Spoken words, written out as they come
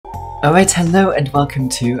Alright, hello and welcome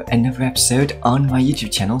to another episode on my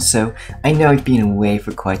YouTube channel. So, I know I've been away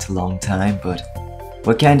for quite a long time, but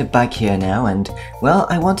we're kind of back here now and, well,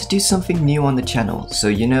 I want to do something new on the channel. So,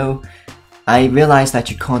 I realized that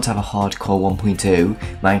you can't have a hardcore 1.0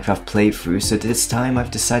 Minecraft playthrough, so this time I've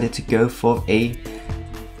decided to go for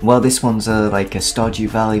this one's like a Stardew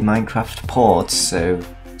Valley Minecraft port, so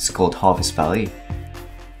it's called Harvest Valley.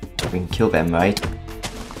 We can kill them, right?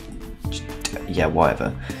 Yeah,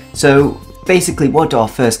 whatever. So basically what our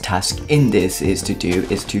first task in this is to do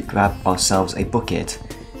is to grab ourselves a bucket.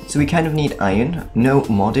 So we kind of need iron. No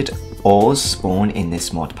modded ores spawn in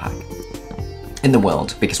this mod pack in the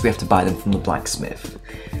world because we have to buy them from the blacksmith.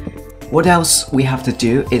 What else we have to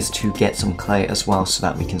do is to get some clay as well so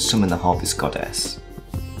that we can summon the Harvest Goddess.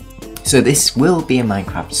 So this will be a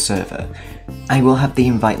Minecraft server. I will have the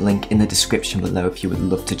invite link in the description below if you would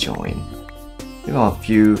love to join. There are a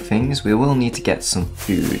few things. We will need to get some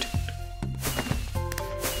food.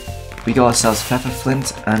 We got ourselves feather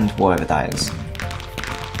flint and whatever that is.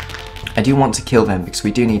 I do want to kill them because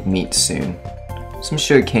we do need meat soon. Some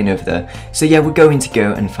sugarcane over there. So yeah, we're going to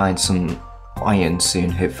go and find some iron soon,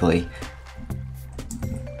 hopefully.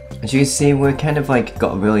 As you can see, we're kind of like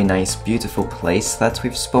got a really nice, beautiful place that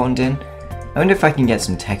we've spawned in. I wonder if I can get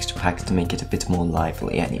some texture packs to make it a bit more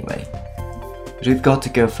lively anyway. But we've got to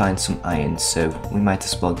go find some iron, so we might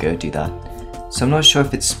as well go do that. So I'm not sure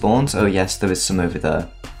if it spawns. Oh yes, there is some over there.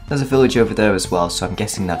 There's a village over there as well, so I'm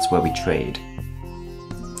guessing that's where we trade.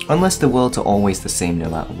 Unless the worlds are always the same no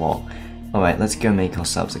matter what. Alright, let's go make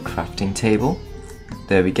ourselves a crafting table.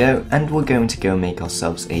 There we go, and we're going to go make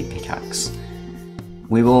ourselves a pickaxe.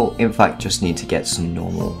 We will in fact just need to get some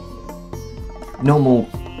normal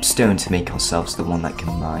stone to make ourselves the one that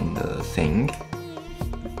can mine the thing.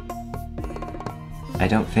 I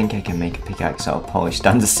don't think I can make a pickaxe out of polished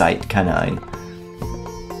andesite, can I?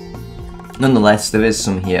 Nonetheless, there is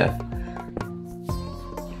some here.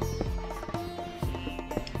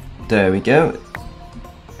 There we go.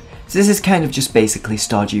 So this is kind of just basically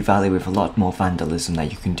Stardew Valley with a lot more vandalism that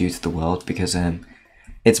you can do to the world because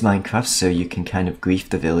it's Minecraft, so you can kind of grief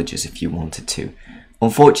the villagers if you wanted to.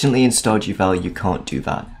 Unfortunately, in Stardew Valley, you can't do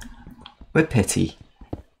that. We're pity.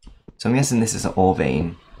 So I'm guessing this is an ore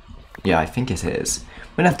vein. Yeah, I think it is.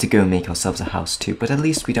 We'll have to go make ourselves a house too, but at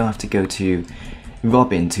least we don't have to go to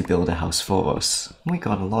Robin to build a house for us. We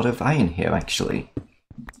got a lot of iron here, actually.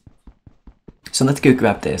 So let's go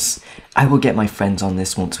grab this. I will get my friends on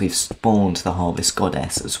this once we've spawned the Harvest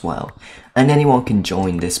Goddess as well. And anyone can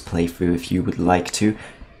join this playthrough if you would like to.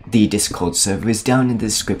 The Discord server is down in the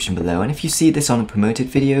description below, and if you see this on the promoted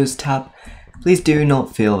videos tab, please do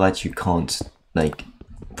not feel that you can't, like,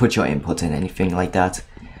 put your input in anything like that.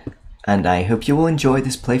 And I hope you will enjoy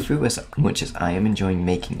this playthrough as much as I am enjoying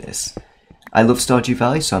making this. I love Stardew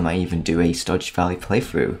Valley, so I might even do a Stardew Valley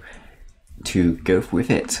playthrough to go with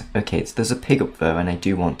it. Okay, so there's a pig up there and I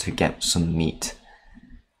do want to get some meat.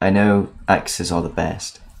 I know axes are the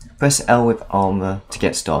best. Press L with armor to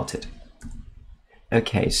get started.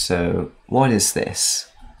 Okay, so what is this?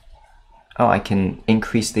 Oh, I can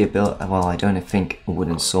increase the ability. Well, I don't think a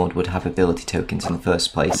wooden sword would have ability tokens in the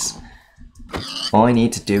first place. All I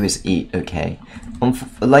need to do is eat, okay.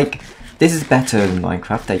 Like, this is better than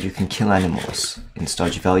Minecraft that you can kill animals. In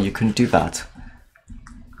Stardew Valley you couldn't do that.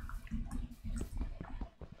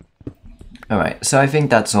 Alright, so I think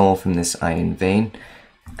that's all from this iron vein.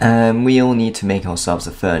 We all need to make ourselves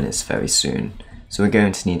a furnace very soon. So we're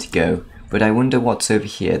going to need to go. But I wonder what's over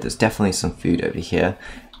here. There's definitely some food over here.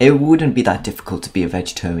 It wouldn't be that difficult to be a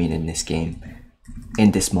vegetarian in this game.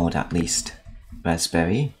 In this mod at least.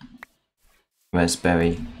 Raspberry.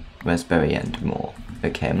 Raspberry, and more.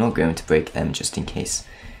 Okay, I'm not going to break them just in case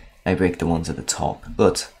I break the ones at the top,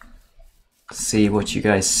 but see what you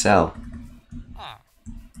guys sell.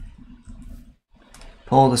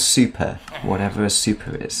 Paul the Super, whatever a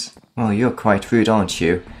super is. Well, you're quite rude, aren't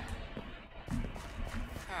you?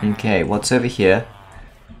 Okay, what's over here?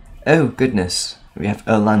 Oh, goodness, we have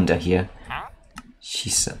Erlander here.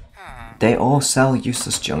 They all sell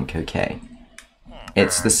useless junk, okay.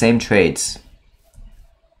 It's the same trades.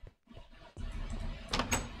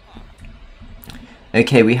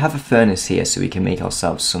 Okay, we have a furnace here so we can make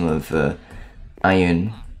ourselves some of the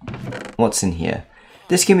iron. What's in here?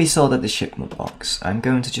 This can be sold at the shipment box. I'm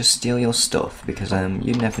going to just steal your stuff because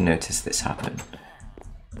you never noticed this happen.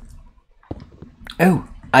 Oh,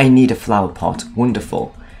 I need a flower pot.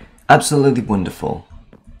 Wonderful. Absolutely wonderful.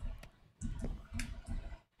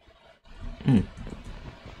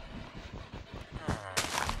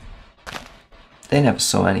 They never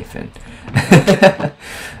saw anything.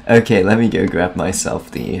 Okay, let me go grab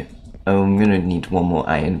myself the Oh, I'm gonna need one more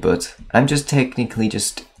iron, but I'm just technically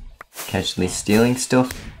just casually stealing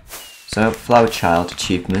stuff. So, flower child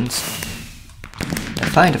achievements. I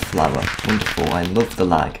find a flower. Wonderful. I love the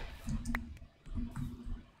lag.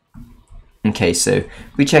 Okay, so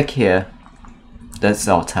we check here. That's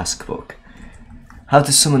our task book. How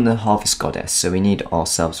to summon the harvest goddess. So we need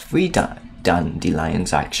ourselves 3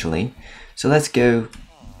 dandelions actually. So let's go.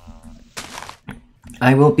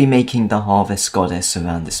 I will be making the harvest goddess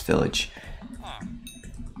around this village.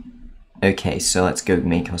 Okay, so let's go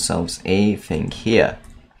make ourselves a thing here.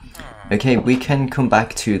 Okay, we can come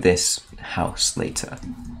back to this house later.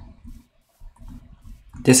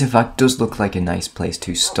 This in fact does look like a nice place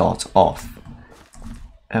to start off.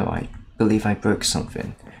 Oh, I believe I broke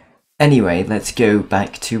something. Anyway, let's go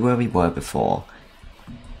back to where we were before.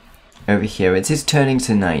 Over here, it is turning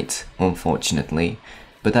to night, unfortunately,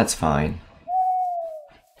 but that's fine.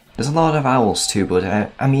 There's a lot of owls too,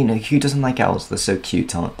 but I mean, who doesn't like owls? They're so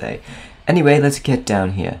cute, aren't they? Anyway, let's get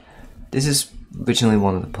down here. This is originally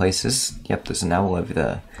one of the places. Yep, there's an owl over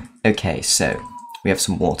there. Okay, so we have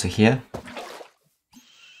some water here.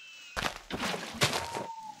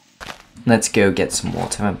 Let's go get some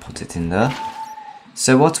water and put it in there.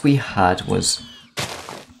 So what we had was,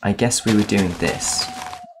 I guess we were doing this.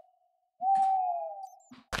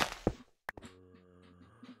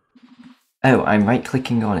 Oh, I'm right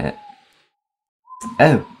clicking on it.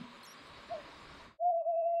 Oh.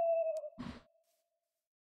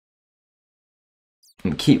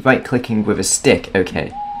 Keep right clicking with a stick,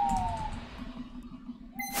 okay.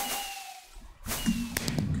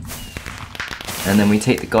 And then we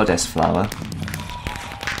take the goddess flower.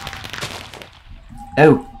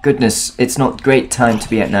 Oh, goodness, it's not great time to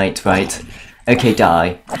be at night, right? Okay,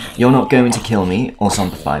 die. You're not going to kill me or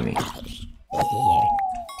zombify me.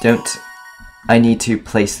 Don't... I need to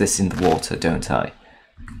place this in the water, don't I?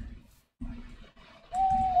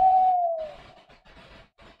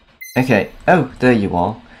 Okay, oh, there you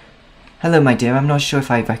are. Hello, my dear, I'm not sure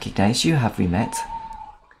if I recognize you. Have we met?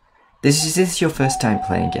 Is this your first time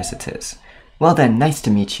playing? Yes, it is. Well then, nice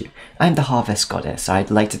to meet you. I'm the Harvest Goddess.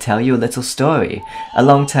 I'd like to tell you a little story. A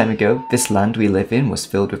long time ago, this land we live in was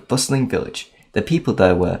filled with bustling village. The people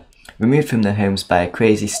there were removed from their homes by a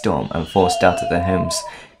crazy storm and forced out of their homes.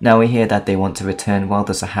 Now we hear that they want to return. Well,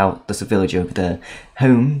 there's a village over there.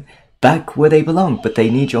 Home, back where they belong, but they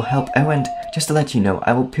need your help. Oh, and just to let you know,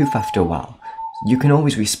 I will poof after a while. You can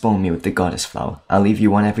always respawn me with the goddess flower. I'll leave you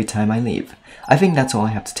one every time I leave. I think that's all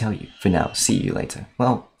I have to tell you. For now, see you later.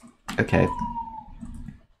 Well, okay.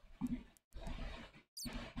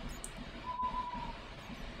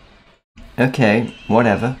 Okay,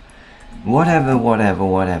 whatever. Whatever.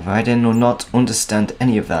 I did not understand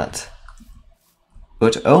any of that.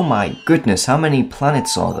 But oh my goodness, how many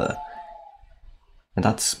planets are there? And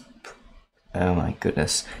that's... oh my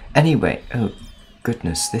goodness. Anyway, oh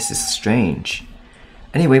goodness, this is strange.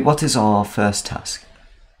 Anyway, what is our first task?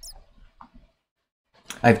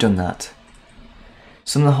 I've done that.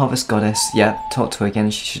 Summon the Harvest Goddess. Yeah, talk to her again.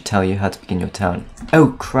 She should tell you how to begin your town.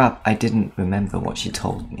 Oh crap, I didn't remember what she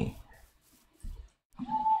told me.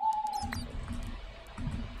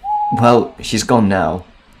 Well, she's gone now.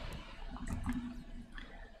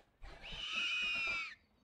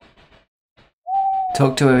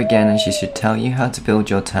 Talk to her again and she should tell you how to build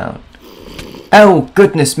your town. Oh,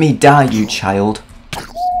 goodness me, die you child.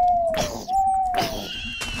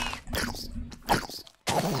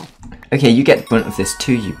 Okay, you get the brunt of this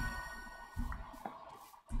too, you.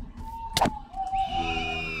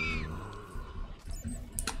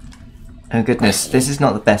 Oh goodness, this is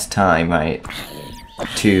not the best time, right,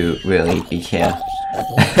 to really be here.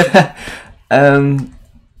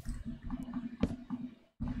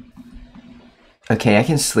 Okay, I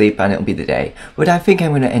can sleep and it'll be the day. But I think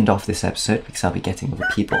I'm going to end off this episode because I'll be getting other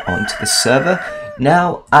people onto the server.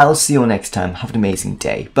 Now, I'll see you all next time. Have an amazing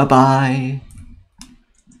day. Bye-bye.